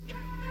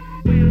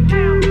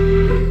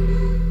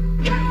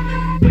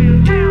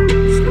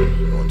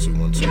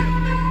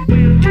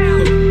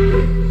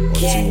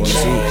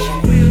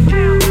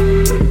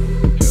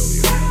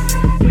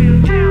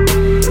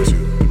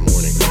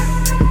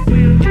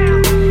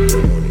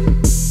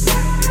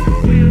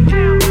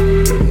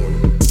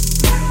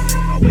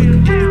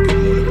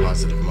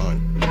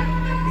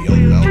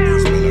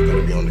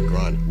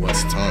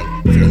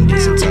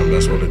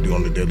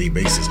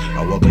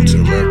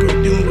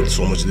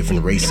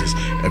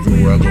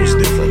Everywhere I go is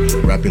different.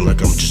 Rapping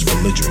like I'm just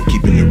belligerent,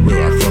 keeping it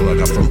real. I feel like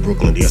I'm from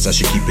Brooklyn. Yes, I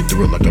should keep it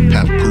through like a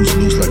papoose,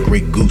 loose like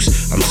Grey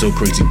Goose. I'm so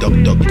crazy, duck,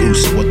 duck,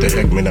 goose. What the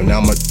heck, man? Now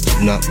I'm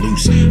not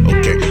loose.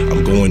 Okay,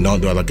 I'm going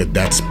on there like a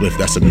dat spliff.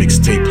 That's a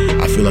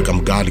mixtape. I feel like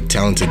I'm godly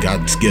talented,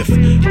 God's gift.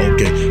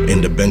 Okay,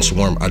 in the bench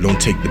worm, I don't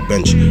take the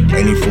bench.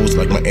 Any fools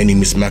like my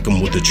enemy, smack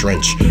them with the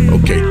trench.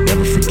 Okay,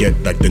 never forget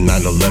like the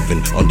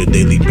 9/11 on the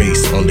daily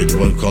base. On the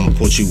welcome,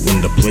 put you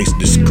in the place.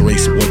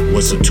 Disgrace. What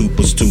was a 2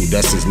 + 2?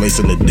 That's his lace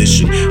in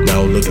addition.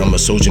 Now look, I'm a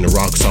soldier in the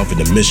rock, solving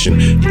the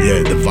mission.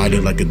 Yeah,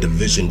 divided like a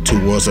division. Two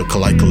worlds are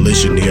collide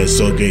collision. Yeah,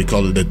 so gay,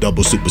 call it a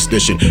double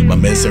superstition. My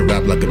man said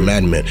rap like a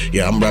madman.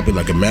 Yeah, I'm rapping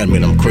like a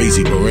madman. I'm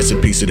crazy, but rest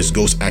in peace to this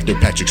ghost actor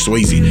Patrick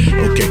Swayze.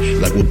 Okay,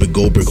 like Whoopi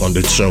Goldberg on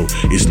the show.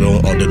 It's low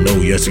on the no,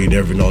 yes, you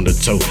never on the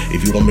toe.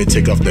 If you want me to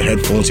take off the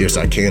headphones, yes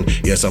I can.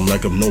 Yes, I'm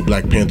like a no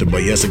Black Panther,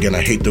 but yes again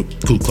I hate the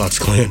Ku Klux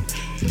Klan.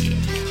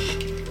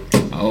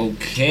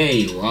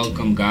 Okay,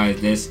 welcome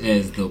guys. This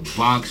is The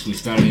Box. We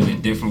started in a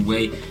different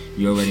way.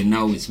 You already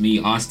know it's me,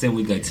 Austin.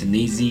 We got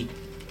Tanizi.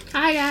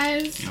 Hi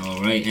guys.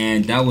 Alright,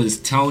 and that was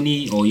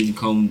Tony, or you can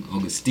call him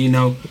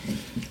Augustino.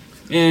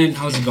 And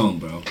how's it going,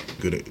 bro?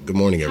 Good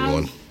morning,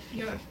 everyone. How's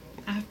your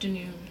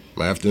afternoon?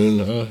 My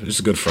afternoon, it's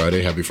a good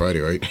Friday. Happy Friday,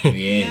 right?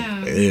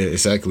 Yeah.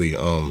 Exactly.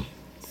 So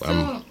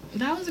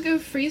that was a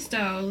good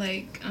freestyle.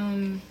 Like,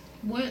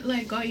 what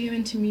like got you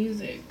into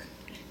music?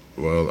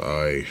 Well,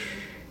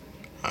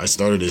 I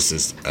started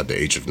this at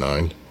the age of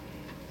 9.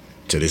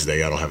 To this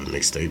day, I don't have a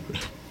mixtape.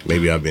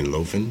 Maybe I've been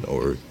loafing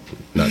or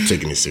not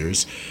taking it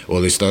serious.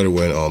 Well, it started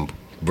when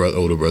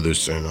older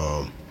brothers and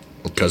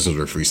cousins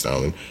were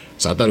freestyling.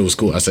 So I thought it was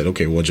cool. I said,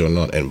 okay, what join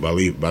on? And by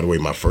the way,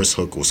 my first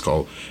hook was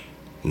called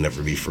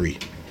Never Be Free.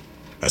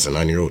 As a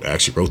 9-year-old, I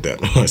actually wrote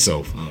that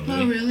myself.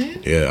 Oh, really?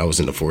 Yeah, I was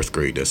in the 4th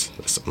grade. That's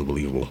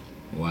unbelievable.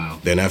 Wow.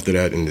 Then after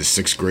that, in the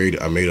 6th grade,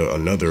 I made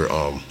another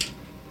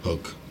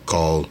hook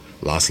called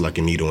Lost Like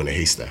a Needle in a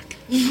Haystack.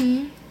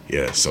 Mm-hmm.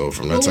 Yeah, so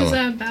from that what time... was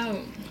that about?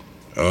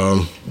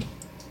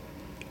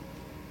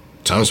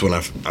 Times when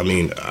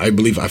I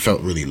believe I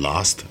felt really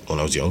lost when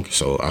I was young.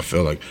 So I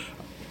felt like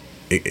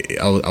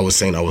I was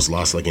saying I was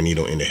lost like a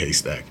needle in a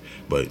haystack.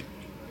 But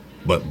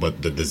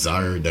the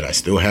desire that I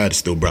still had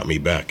still brought me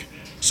back.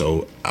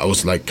 So I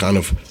was like kind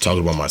of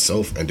talking about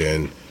myself and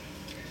then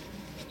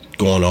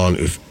going on,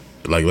 if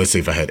like, let's say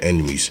if I had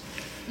enemies,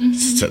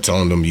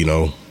 telling them, you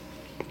know,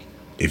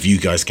 if you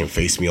guys can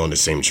face me on the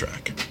same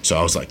track. So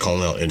I was like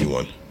calling out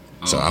anyone.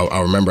 So I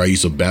remember I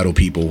used to battle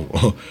people,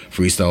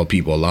 freestyle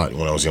people a lot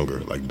when I was younger,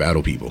 like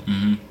battle people.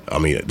 Mm-hmm. I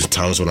mean, the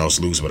times when I was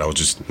loose, but I would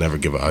just never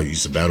give up. I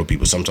used to battle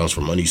people, sometimes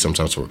for money,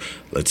 sometimes for,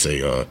 let's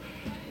say,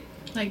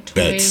 like toys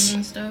bets.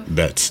 and stuff?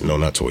 Bets. No,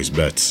 not toys,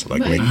 bets.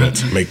 Like make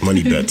bets, make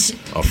money bets.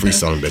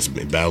 Freestyling bets,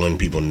 battling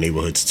people in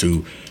neighborhoods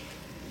too.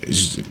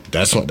 It's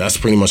just, that's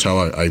pretty much how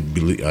I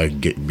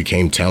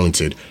became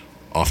talented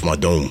off my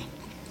dome.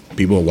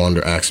 People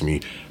ask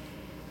me,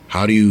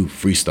 how do you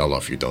freestyle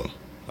off your dome?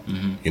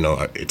 Mm-hmm. You know,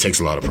 it takes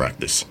a lot of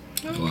practice.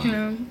 Okay.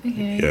 Wow.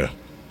 Okay.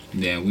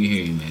 Yeah, we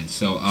hear you, man.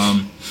 So,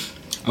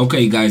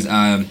 okay, guys,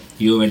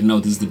 you already know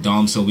this is the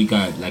Dome. So we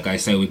got, like I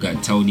said, we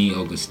got Tony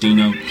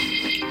Augustino.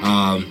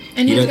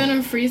 And he's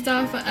gonna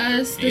freestyle for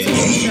us this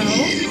whole show.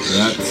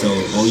 Yeah. So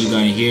all you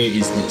gotta hear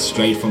is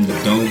straight from the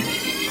Dome.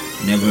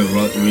 Never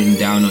written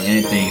down or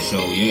anything. So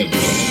yeah, bro,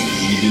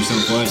 you do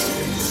something for us.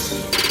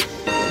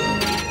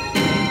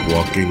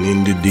 Walking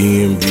in the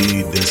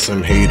DMV, there's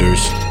some haters.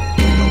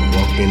 I'm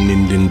walking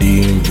in the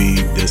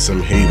DMV, there's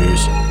some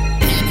haters.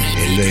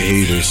 And the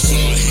haters.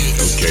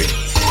 Okay.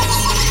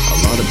 A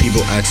lot of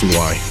people ask me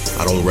why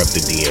I don't rep the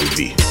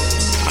DMV.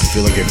 I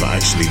feel like if I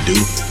actually do,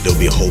 there'll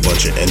be a whole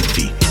bunch of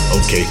envy.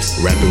 Okay,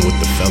 rapping with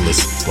the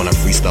fellas. When I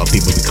freestyle,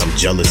 people become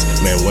jealous.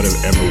 Man,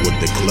 whatever with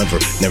the clever.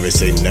 Never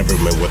say never,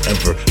 man,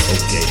 whatever.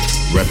 Okay,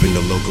 repping the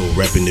logo,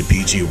 repping the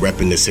PG,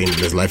 repping the same.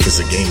 Because life is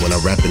a game. When I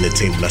rap in the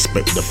team, when I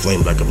spit the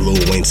flame, like a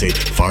Lil Wayne say,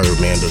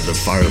 fireman, the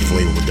fire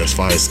flame with the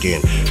fire skin.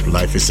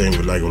 Life is same,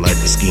 like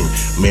life is scheme.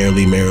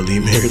 Merrily,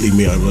 merrily, merrily,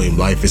 merrily.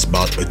 Life is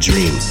about a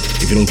dream.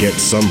 If you don't get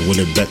some, will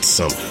it bet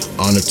some?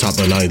 On the top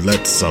and I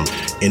let some.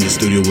 In the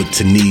studio with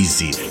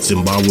Tanizi,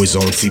 Zimbabwe's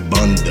on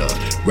Sibanda,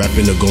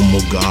 rapping the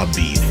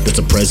Gomogabi. That's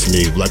a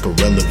president, like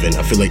irrelevant.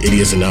 I feel like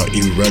idiots are now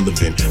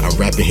irrelevant. I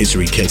rap in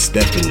history, can't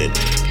step in it.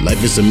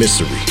 Life is a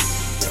mystery.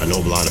 I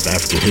know a lot of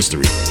African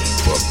history,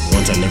 but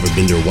once I never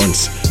been there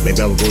once.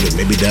 Maybe I will go there,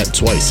 maybe that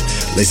twice.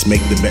 Let's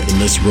make the bet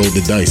and let's roll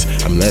the dice.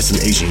 I'm less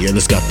than Asian, yeah,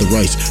 let's got the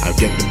rice. I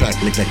get the pack,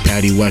 lick that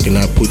patty whack, and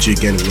I put you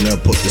again when I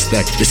put the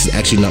stack. This is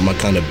actually not my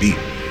kind of beat,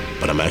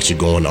 but I'm actually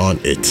going on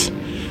it.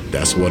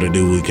 That's what I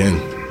do again.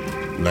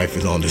 Life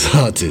is on this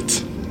haunted.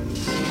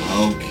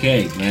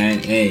 Okay, man.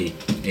 Hey,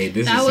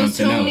 this that is was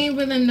something Tony else.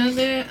 with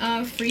another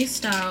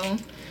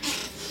freestyle.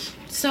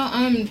 So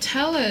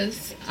tell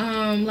us,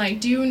 like,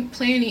 do you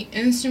play any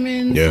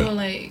instruments? Yeah. Or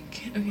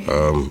like,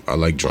 okay. I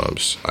like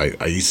drums.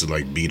 I used to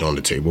like beat on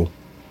the table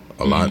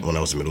a lot when I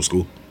was in middle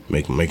school,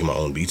 making my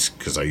own beats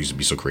because I used to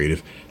be so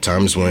creative.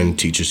 Times when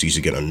teachers used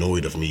to get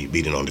annoyed of me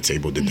beating on the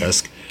table, the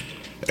desk,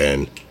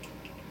 and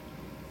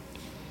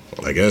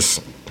I guess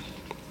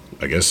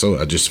I guess so.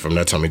 I just from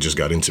that time it just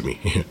got into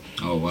me.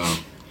 Oh wow.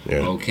 Yeah.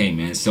 Okay,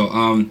 man. So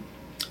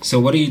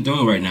what are you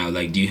doing right now?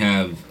 Like, do you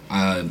have?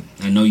 I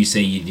know you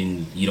say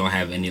you don't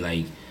have any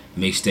like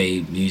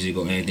mixtape music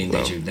or anything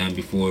that you've done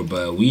before,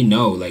 but we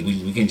know, like,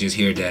 we can just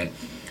hear that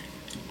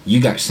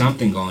you got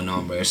something going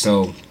on, bro.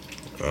 So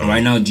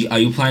right now, are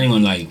you planning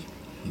on like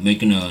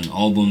making an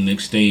album,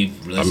 mixtape,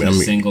 releasing a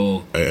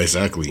single?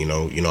 Exactly. You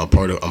know, I'm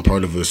part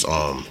of this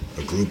a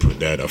group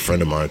that a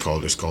friend of mine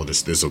called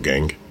this Thistle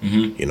Gang.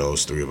 Mm-hmm. You know,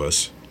 it's 3 of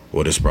us.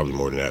 Well, there's probably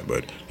more than that,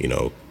 but you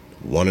know,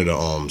 one of the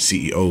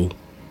CEO,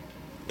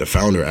 the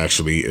founder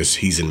actually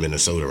he's in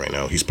Minnesota right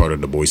now. He's part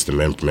of the Boys to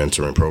Men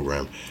mentoring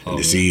program. And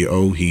the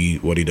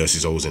CEO, what he does,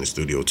 he's always in the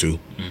studio too.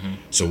 Mm-hmm.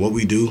 So what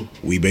we do,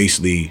 we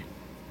basically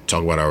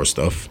talk about our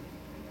stuff,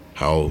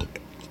 how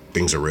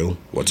things are real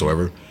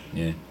whatsoever.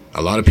 Yeah.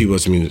 A lot of people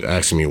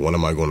asking me, when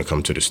am I going to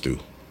come to the stew?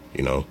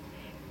 You know,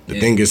 the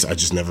thing is, I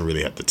just never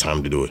really had the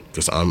time to do it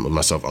because I'm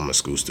a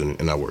school student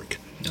and I work.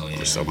 Oh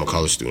yeah. So I'm a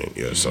college student.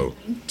 Yeah. So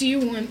Do you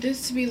want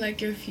this to be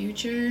like your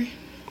future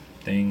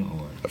thing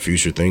or a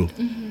future thing?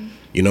 Mm-hmm.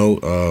 You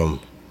know,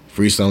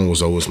 freestyling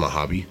was always my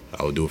hobby.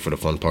 I would do it for the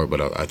fun part,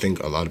 but I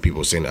think a lot of people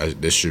are saying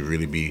this should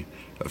really be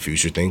a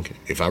future thing.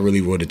 If I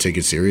really were to take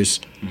it serious,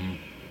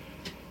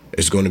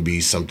 it's going to be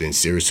something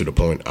serious to the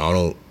point I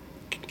don't,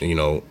 you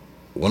know,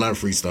 when I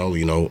freestyle,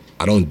 you know,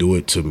 I don't do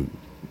it to,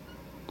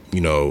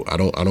 you know, I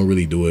don't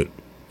really do it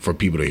for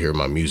people to hear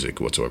my music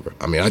whatsoever.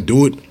 I mean, I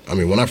do it. I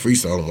mean, when I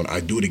freestyle, when I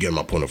do it to get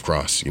my point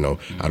across, you know,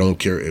 I don't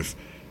care if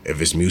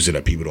it's music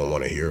that people don't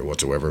want to hear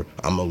whatsoever.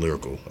 I'm a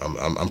lyrical.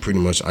 I'm pretty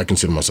much, I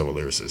consider myself a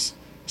lyricist.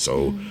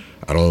 So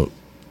I don't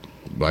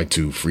like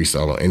to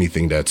freestyle on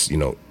anything that's, you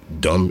know,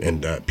 dumb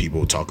and that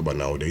people talk about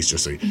nowadays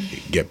just to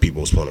get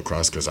people's point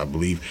across, because I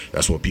believe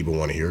that's what people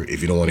want to hear.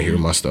 If you don't want to hear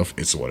my stuff,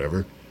 it's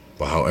whatever.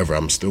 But however,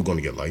 I'm still going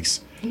to get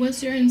likes.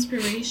 What's your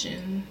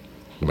inspiration?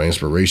 My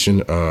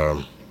inspiration,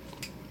 I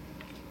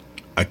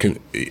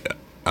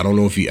don't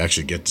know if you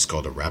actually get this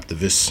called a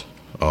raptivist.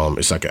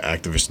 It's like an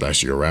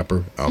activist / a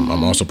rapper.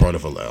 I'm also part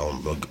of a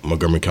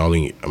Montgomery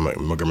County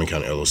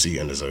LLC,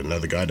 and there's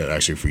another guy that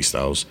actually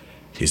freestyles.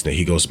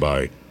 He goes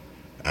by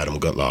Adam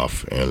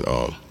Gutloff, and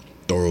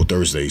Thorough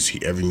Thursdays.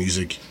 Every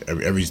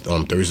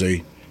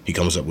Thursday he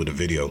comes up with a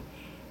video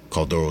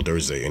called Thorough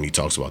Thursday, and he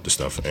talks about the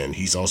stuff. And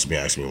he's also been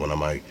asking me when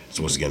am I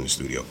supposed to get in the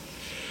studio.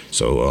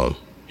 So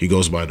he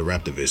goes by the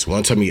Raptivist.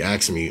 One time he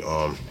asked me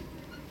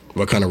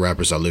what kind of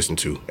rappers I listen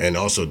to, and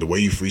also the way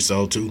you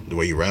freestyle too, the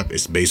way you rap,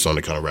 it's based on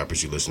the kind of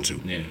rappers you listen to.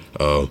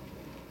 Yeah.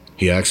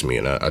 He asked me,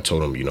 and I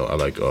told him, you know, I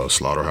like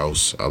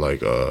Slaughterhouse, I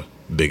like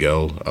Big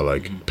L, I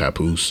like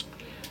Papoose,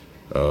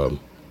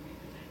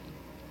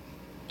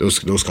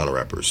 those kind of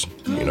rappers,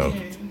 you know.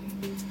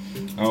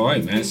 All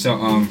right, man. So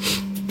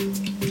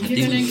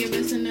You're gonna give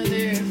us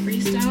another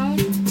freestyle?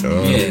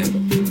 Yeah.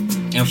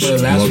 And for the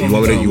last one,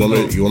 you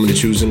want me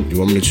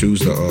to choose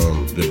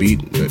the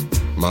beat,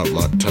 my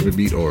type of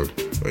beat, or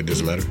it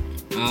doesn't matter?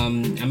 I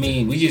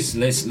mean, let's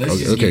just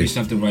Okay. give you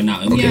something right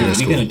now. And Okay,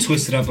 we're gonna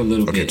twist it up a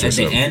little bit. At the twist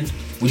it up. end,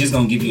 we're just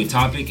gonna give you a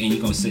topic, and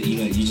you're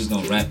just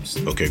gonna rap.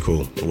 Okay,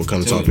 cool. What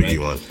kind of to it, topic right? do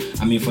you want?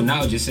 I mean, for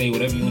now, just say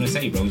whatever you want to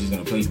say, bro. We're just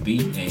gonna play the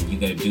beat, and you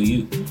gotta do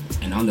you.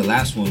 And on the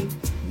last one,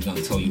 we're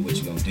gonna tell you what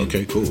you're gonna do.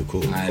 Okay,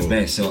 cool. I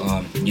bet. So,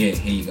 yeah,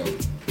 here you go.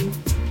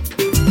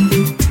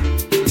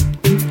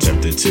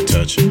 Tempted to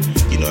touch,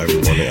 you know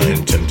everyone I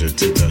am tempted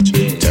to touch.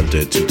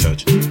 Tempted to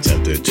touch,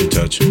 tempted to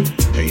touch.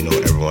 Hey, you know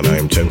everyone I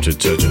am tempted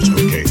to touch.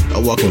 Okay, I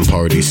walk in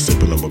parties,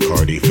 sipping on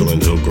Bacardi,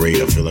 feeling so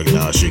great. I feel like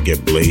now I should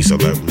get blazed. I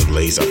love the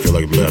lace. I feel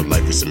like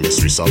life is a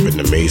mystery, solving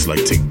the maze,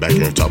 like take back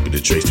on top of the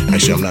trace.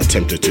 Actually, I'm not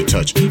tempted to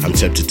touch, I'm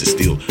tempted to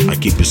steal. I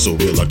keep it so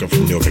real, like I'm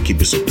from New York. I keep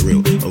it so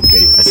thrilled.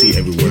 Okay, I see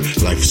everywhere,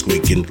 life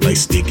squeaking, light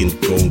sticking,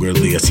 going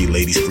girly. I see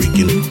ladies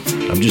freaking.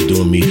 I'm just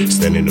doing me,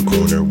 standing in the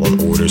corner, one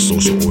order,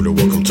 social order.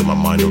 Welcome to my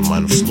mind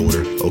of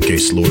slaughter. Okay,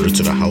 slaughter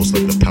to the house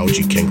like the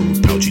pouchy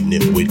kangaroo, pouchy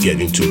nitwit,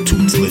 getting two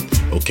slit.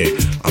 Okay,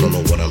 I don't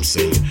know what I'm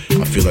saying.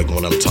 I feel like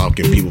when I'm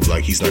talking, people be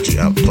like, he's not just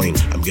out playing.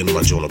 I'm getting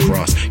my joint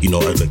across. You know,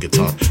 I like to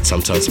talk.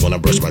 Sometimes when I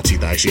brush my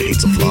teeth, I actually hate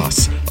to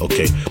floss.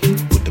 Okay,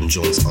 put them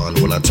joints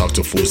on. When I talk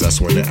to fools, that's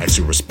when they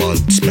actually respond.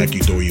 Smack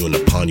you, throw you in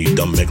the pond, you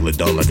dumb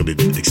megalodon like an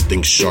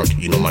extinct shark.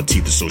 You know, my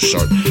teeth are so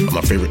sharp.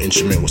 My favorite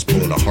instrument was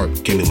pulling a harp,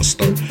 can't even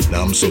start.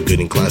 Now I'm so good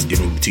in class,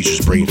 giving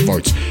teachers brain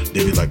farts.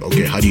 They be like,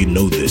 okay, how do you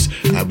know this?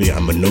 I mean,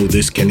 I'ma know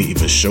this, can't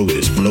even show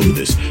this, flow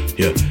this.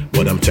 Yeah,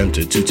 what I'm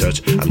tempted to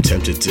touch, I'm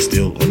tempted to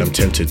steal, when I'm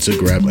tempted to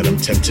grab, and I'm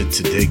tempted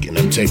to dig, and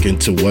I'm taken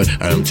to what?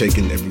 I'm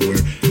taken everywhere.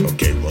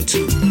 Okay, 1,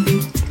 2.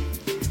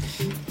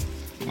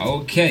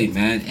 Okay,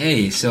 man.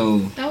 Hey, so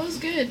That was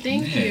good.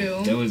 Thank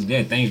you. That was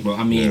good. Thanks, bro.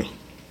 I mean,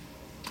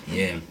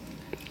 yeah.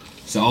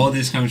 So all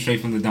this comes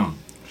straight from the Dom.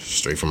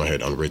 Straight from my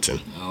head, unwritten.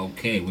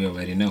 Okay, we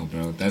already know,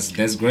 bro. That's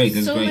great.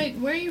 That's so, great. like,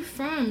 where are you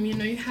from? You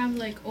know, you have,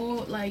 like,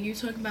 all, like, you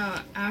talk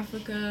about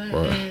Africa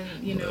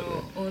and, you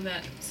know, all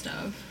that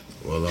stuff.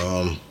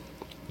 Well,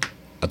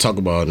 I talk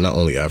about not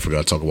only Africa,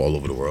 I talk about all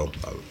over the world.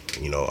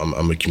 You know,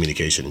 I'm a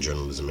communication and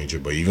journalism major,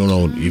 but even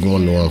though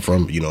I'm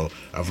from, you know,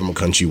 I'm from a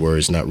country where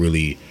it's not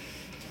really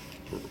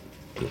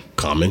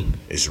common.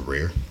 It's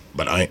rare.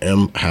 But I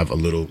have a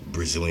little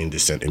Brazilian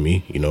descent in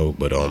me,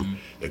 But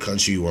the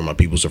country where my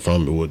peoples are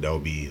from, that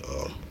would be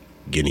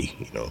Guinea,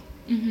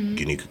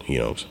 Guinea,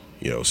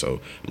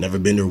 So never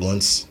been there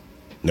once.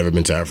 Never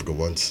been to Africa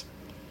once.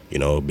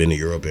 Been to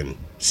Europe and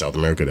South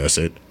America. That's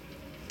it.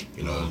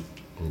 Yeah.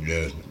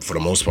 For the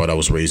most part, I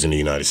was raised in the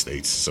United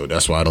States, so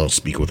that's why I don't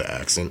speak with an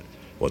accent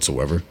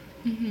whatsoever.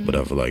 But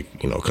I feel like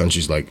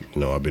countries like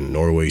I've been to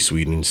Norway,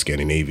 Sweden,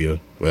 Scandinavia.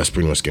 Well, that's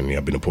pretty much Scandinavia.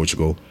 I've been to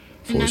Portugal.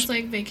 And that's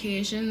like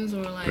vacations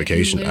or like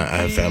vacation. I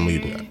have family.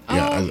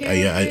 Yeah,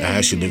 I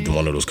actually lived in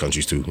one of those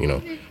countries too.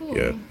 Okay, cool.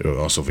 Yeah, it was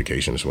also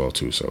vacation as well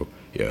too. So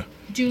yeah.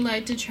 Do you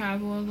like to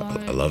travel a lot?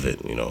 I love it.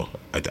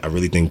 I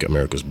really think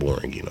America's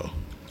boring.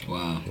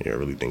 Wow. Yeah, I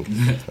really think.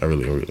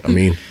 I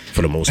mean,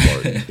 for the most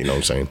part, you know what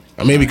I'm saying.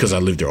 I mean, because I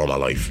lived there all my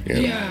life.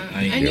 Yeah.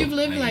 And you've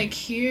lived like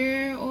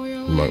here all your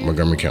life?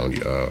 Montgomery County.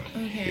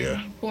 Okay.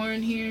 Yeah.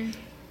 Born here.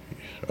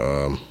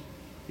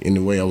 In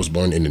the way I was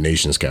born in the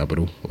nation's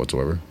capital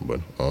whatsoever,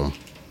 but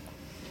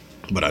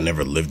I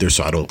never lived there,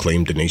 so I don't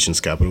claim the nation's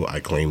capital.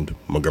 I claimed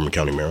Montgomery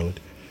County, Maryland.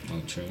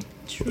 Oh, true.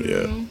 True.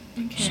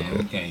 Yeah. Okay. So,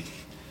 Okay.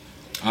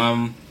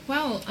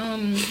 Well,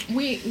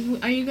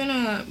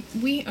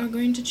 we are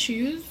going to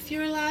choose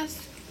your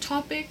last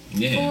topic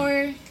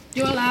for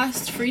your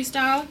last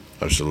freestyle.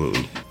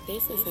 Absolutely.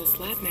 This is a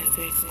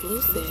Slapmaster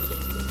exclusive.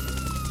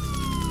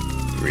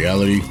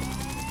 Reality.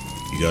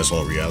 You guys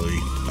want reality?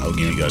 I'll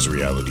give you guys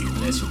reality.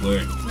 Let's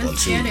work.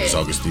 Let's 1-2. get it. It's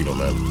Augustino,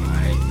 man.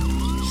 Alright.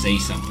 Say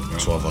something, bro.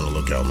 12 on the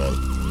lookout, man.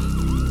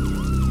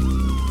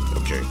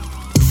 Okay.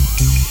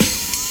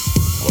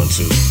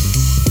 1-2.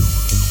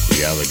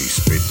 Reality,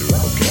 spit through.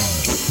 Okay.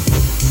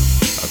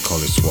 I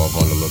call it 12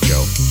 on the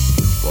lookout.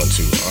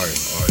 1-2. Alright.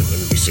 Let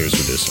me be serious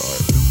with this.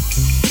 Alright.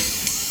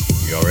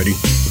 Y'all ready?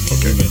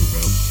 Okay. Ready,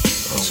 bro.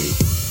 1-2.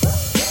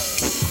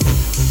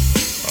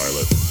 Alright,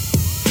 look.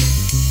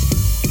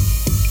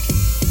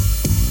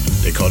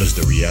 They call this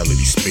the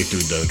reality, spit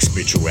through the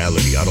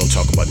spirituality. I don't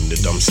talk about the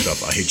dumb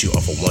stuff. I hit you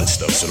off of one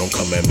stuff, so don't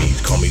come at me.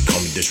 Call me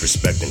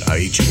disrespecting.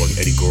 I hit you with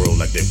Eddie Guerrero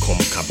like they call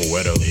me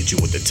Capoeira. Hit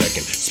you with the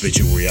Tekken, spit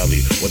you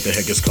reality. What the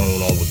heck is going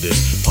on with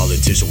this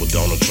politician with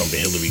Donald Trump and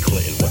Hillary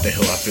Clinton? What the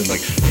hell? I feel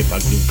like if I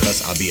do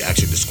cuss, I'll be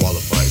actually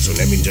disqualified. So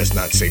let me just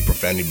not say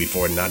profanity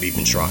before and not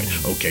even try.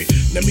 Okay,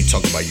 let me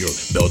talk about Europe,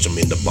 Belgium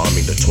in the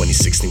bombing, the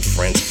 2016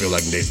 France. Feel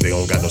like they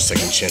don't got no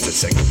second chance. The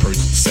second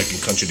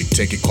country to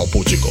take it called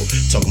Portugal.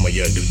 Talking about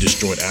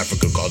destroyed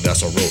Africa, called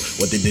that's on road.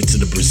 What they did to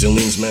the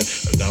Brazilians, man.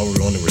 Now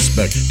we're on the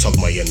respect. Talking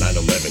about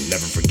 9/11.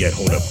 Never forget.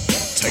 Hold up.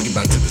 Take it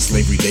back to the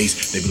slavery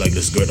days. They be like,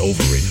 let's get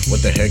over it.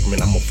 What the heck, man?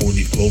 I'm a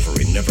 4-leaf clover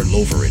it. Never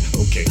lover it.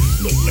 Okay,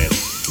 look, man.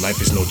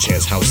 Life is no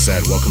chance. How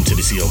sad. Welcome to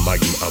the sea of my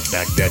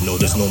Baghdad. No,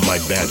 there's no my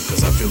bad.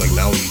 Because I feel like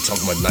now you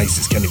talking about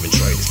nicest. Can't even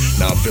try this.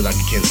 Now I feel like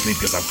I can't sleep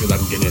because I feel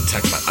like I'm getting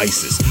attacked by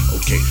ISIS.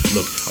 Okay,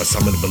 look.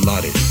 Osama bin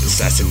Laden.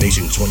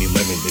 Assassination 2011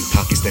 in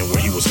Pakistan where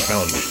he was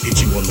found. Hit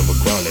you on the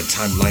ground. That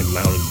timeline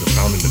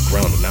found in the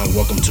ground. Now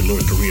welcome to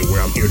North Korea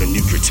where I'm here to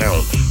nuke your town.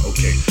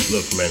 Okay,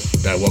 look, man.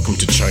 Now welcome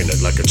to China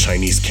like a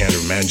Chinese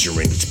canner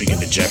Mandarin. Speaking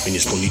the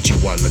Japanese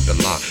konnichiwa like the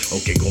la.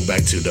 Okay, go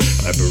back to the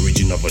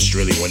Aboriginal of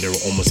Australia when they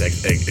were almost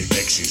extinct,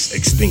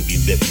 you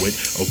nitwit.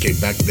 Okay,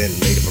 back then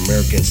Native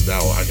Americans now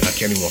I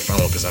can't even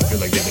found because I feel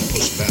like they've been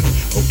pushed back.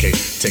 Okay,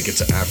 take it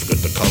to Africa,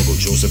 the Congo,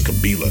 Joseph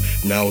Kabila.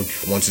 Now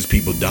once his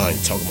people dying,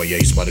 talking about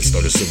he's about to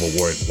start a civil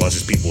war. Once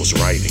his people was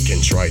right, they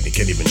can't try, they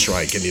can't even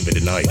try, can't even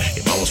deny.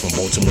 If I was from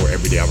Baltimore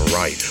every day I would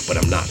riot, but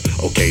I'm not.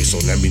 Okay, so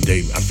every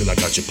day I feel like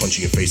I should punch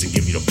you in your face and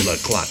give you the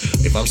blood clot.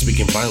 If I'm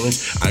speaking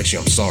violence, I'm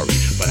sorry,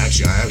 but I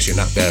actually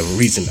not that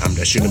reason.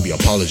 That shouldn't be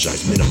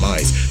apologized,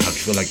 minimized. I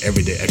feel like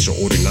every day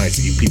extraordinary.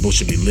 You people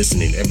should be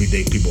listening. Every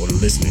day people are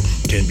listening.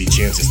 Can be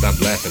chancing. Stop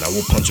laughing. I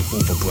will punch a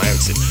fool for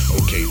glancing.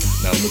 Okay,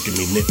 now look at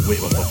me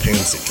nitwit or for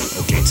pantsing.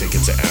 Okay, take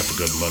it to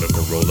Africa, mother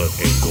Corolla,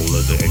 Angola,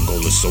 the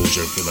Angola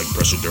soldier. Feel like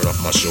brushing dirt off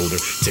my shoulder.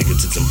 Take it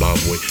to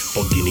Zimbabwe.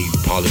 Fuck Guinea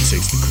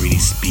politics, the greedy,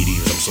 speedy.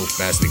 I'm so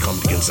fast they call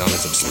me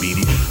Gonzalez. I'm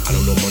speedy. I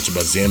don't know much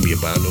about Zambia,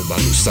 but I know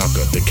about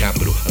Lusaka, the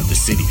capital of the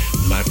city.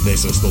 Life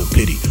next is no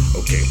pity.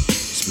 Okay.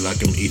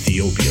 Like I'm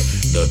Ethiopia,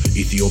 the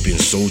Ethiopian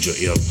soldier,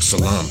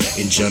 salam.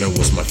 Injera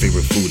was my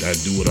favorite food. I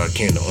do what I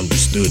can to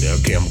understood.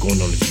 Okay, I'm going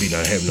on this beat.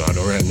 I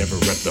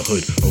never rep the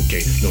hood.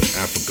 Okay, North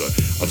Africa,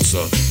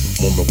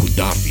 Muammar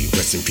Gaddafi.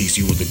 Rest in peace.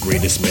 You were the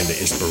greatest man, the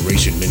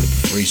inspiration, man, the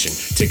preparation.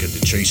 Take a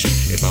detraction.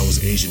 If I was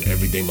Asian,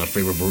 every day my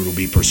favorite word would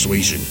be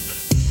persuasion.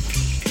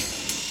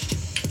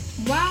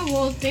 Wow,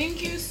 well,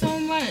 thank you so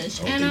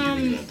much. I don't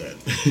think you really meant that.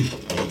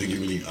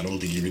 I don't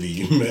think you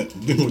really meant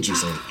what you're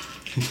saying.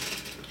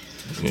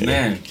 Yeah.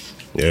 Man,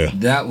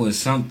 that was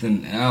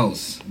something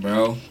else,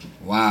 bro.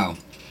 Wow,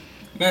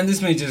 man,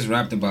 this man just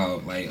rapped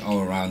about like all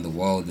around the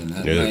world and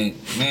that, like,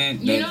 man,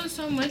 you know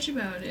so much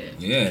about it.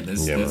 Yeah,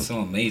 that's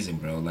so amazing,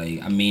 bro.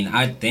 Like, I mean,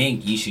 I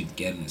think you should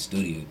get in the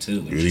studio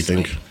too. You really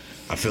think? Like,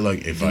 I feel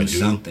like if I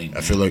do,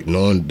 I feel like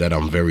knowing that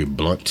I'm very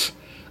blunt,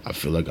 I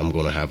feel like I'm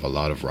gonna have a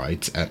lot of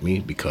riots at me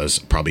because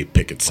probably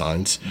picket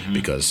signs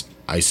because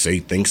I say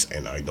things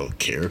and I don't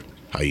care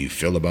how you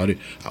feel about it.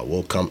 I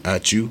will come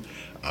at you.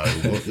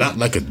 Not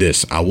like a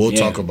diss. I will Yeah.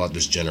 talk about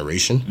this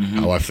generation.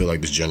 How I feel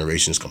like this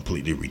generation is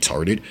completely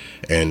retarded,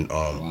 and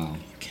Wow.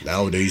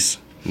 nowadays,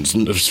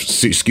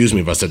 excuse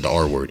me if I said the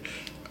R word.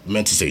 I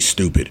meant to say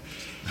stupid.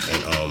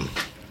 And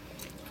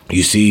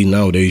you see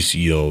nowadays,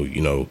 you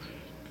know,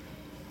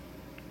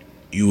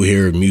 you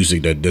hear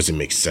music that doesn't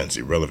make sense,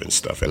 irrelevant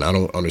stuff, and I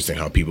don't understand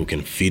how people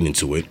can feed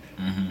into it.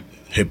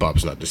 Hip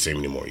hop's not the same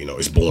anymore. You know,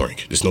 it's boring.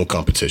 There's no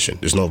competition.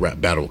 There's no rap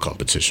battle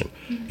competition.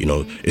 You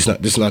know, it's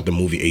not. This is not the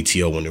movie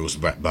ATL when there was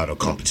rap battle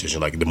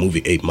competition. Like the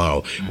movie 8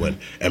 Mile when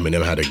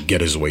Eminem had to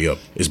get his way up.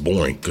 It's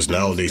boring because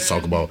nowadays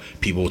talk about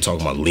people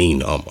talking about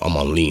lean. I'm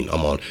on lean.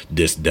 I'm on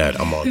this that.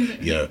 I'm on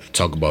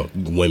talk about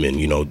women.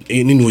 You know,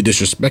 anyway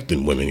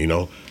disrespecting women. You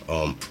know,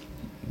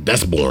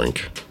 that's boring.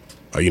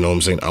 You know what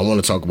I'm saying? I want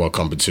to talk about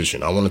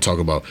competition. I want to talk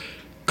about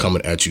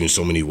coming at you in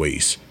so many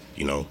ways.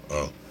 You know.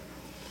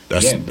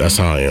 That's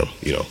how I am,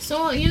 you know. So,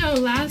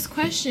 last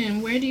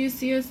question. Where do you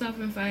see yourself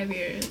in 5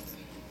 years?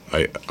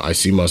 I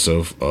see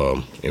myself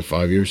in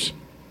 5 years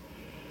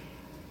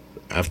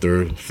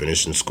after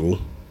finishing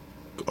school,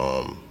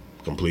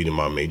 completing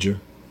my major.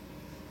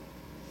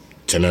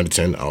 10 out of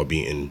 10, I'll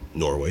be in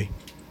Norway.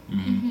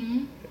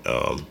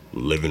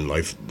 Living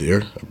life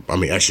there. I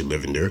mean, actually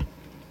living there.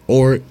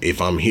 Or if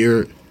I'm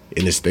here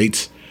in the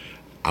States,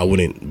 I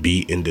wouldn't be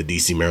in the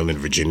DC, Maryland,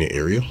 Virginia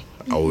area.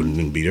 I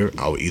wouldn't be there.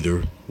 I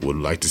would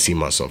like to see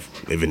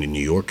myself living in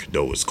New York,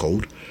 though it's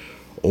cold.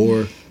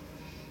 Or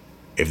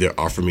if they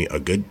offer me a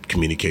good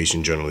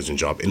communication journalism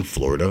job in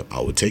Florida,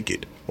 I would take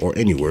it. Or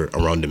anywhere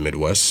around the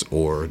Midwest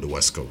or the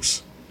West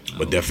Coast.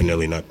 But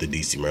definitely not the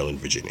DC, Maryland,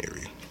 Virginia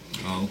area.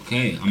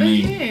 Okay. I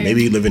mean,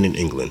 Maybe living in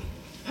England.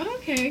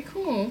 Okay,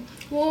 cool.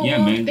 Well,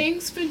 Yeah, man.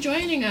 thanks for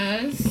joining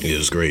us. It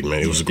was great, man.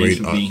 It was a thanks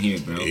great, for being here,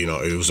 bro. you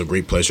know, it was a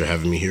great pleasure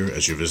having me here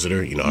as your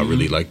visitor. You know, I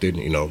really liked it.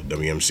 You know,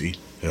 WMC.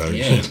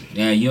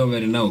 Yeah, you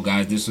already know,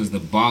 guys. This was the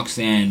box,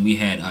 and we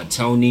had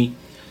Tony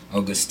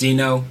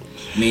Augustino.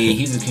 I mean,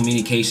 he's a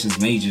communications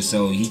major,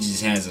 so he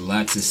just has a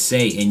lot to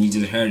say, and you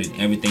just heard it.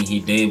 Everything he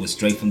did was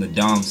straight from the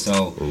dome.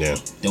 So Yeah.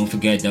 don't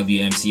forget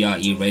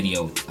WMCRE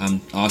Radio. I'm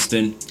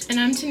Austin. And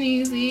I'm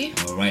Tanisi.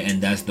 All right, and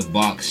that's the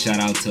box. Shout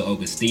out to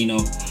Augustino,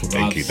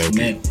 Rob you, thank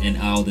Smith, and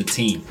all the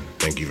team.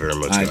 Thank you very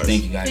much, All right, guys.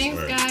 thank you guys. Thanks,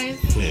 All right.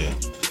 guys. Yeah.